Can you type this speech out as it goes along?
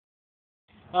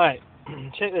Alright,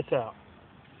 check this out.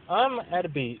 I'm at a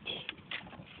beach.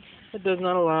 It does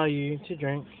not allow you to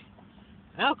drink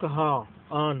alcohol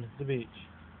on the beach.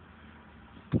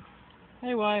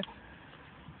 Hey wife,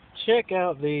 check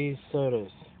out these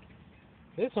sodas.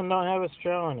 This one don't have a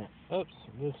straw in it. Oops,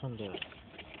 this one does.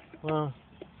 Well,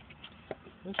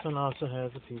 this one also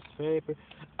has a piece of paper.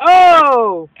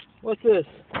 Oh! What's this?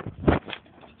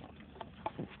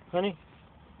 Honey?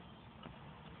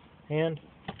 Hand?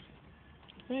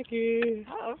 Thank you.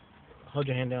 Uh-oh. Hold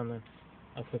your hand down then.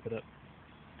 I'll flip it up.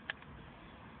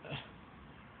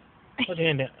 Hold your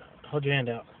hand down. Hold your hand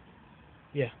out.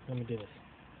 Yeah, let me do this.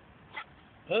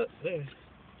 Oh, there.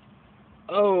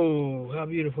 Oh, how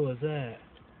beautiful is that?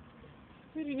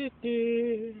 Okay,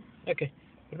 put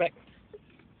it back.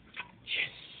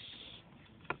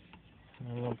 Yes.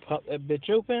 I'm gonna pop that bitch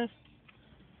open.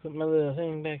 Put my little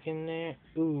thing back in there.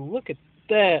 Ooh, look at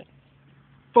that.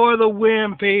 For the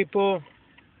win, people.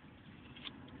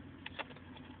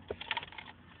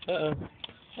 Uh-oh.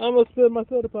 I almost spilled my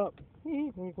soda pop.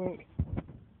 Wink, wink.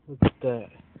 Look at that.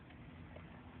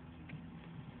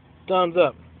 Thumbs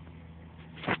up.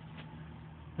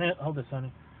 Hey, hold this,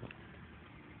 honey.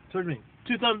 Towards me.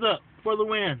 2 thumbs up for the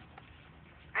win.